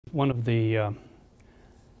One of the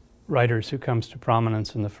writers who comes to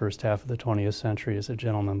prominence in the first half of the 20th century is a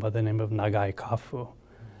gentleman by the name of Nagai Kafu,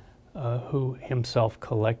 who himself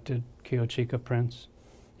collected Kyochika prints.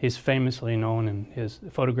 He's famously known in his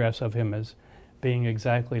photographs of him as being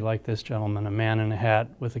exactly like this gentleman, a man in a hat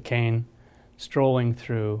with a cane, strolling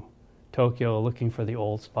through Tokyo looking for the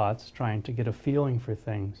old spots, trying to get a feeling for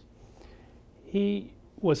things. He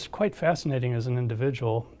was quite fascinating as an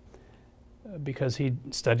individual because he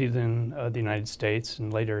studied in the United States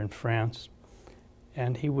and later in France.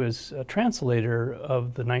 And he was a translator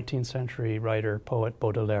of the 19th century writer, poet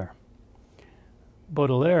Baudelaire.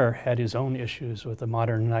 Baudelaire had his own issues with the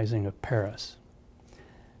modernizing of Paris.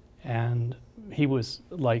 And he was,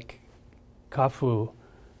 like Kafu,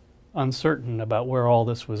 uncertain about where all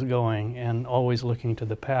this was going and always looking to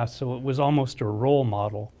the past. So it was almost a role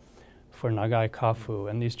model for Nagai Kafu.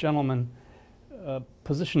 And these gentlemen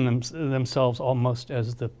position themselves almost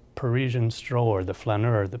as the Parisian stroller, the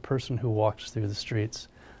flaneur, the person who walks through the streets,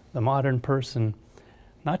 the modern person,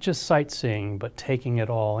 not just sightseeing, but taking it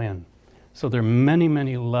all in. So there are many,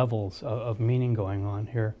 many levels of meaning going on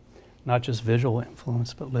here, not just visual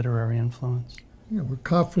influence, but literary influence. Yeah, well,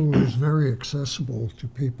 Kafu is very accessible to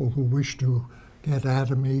people who wish to get at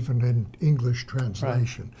him even in English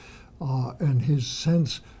translation. Right. And his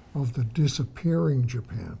sense of the disappearing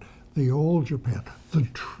Japan, the old Japan, the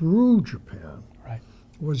true Japan, right,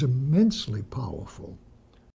 was immensely powerful.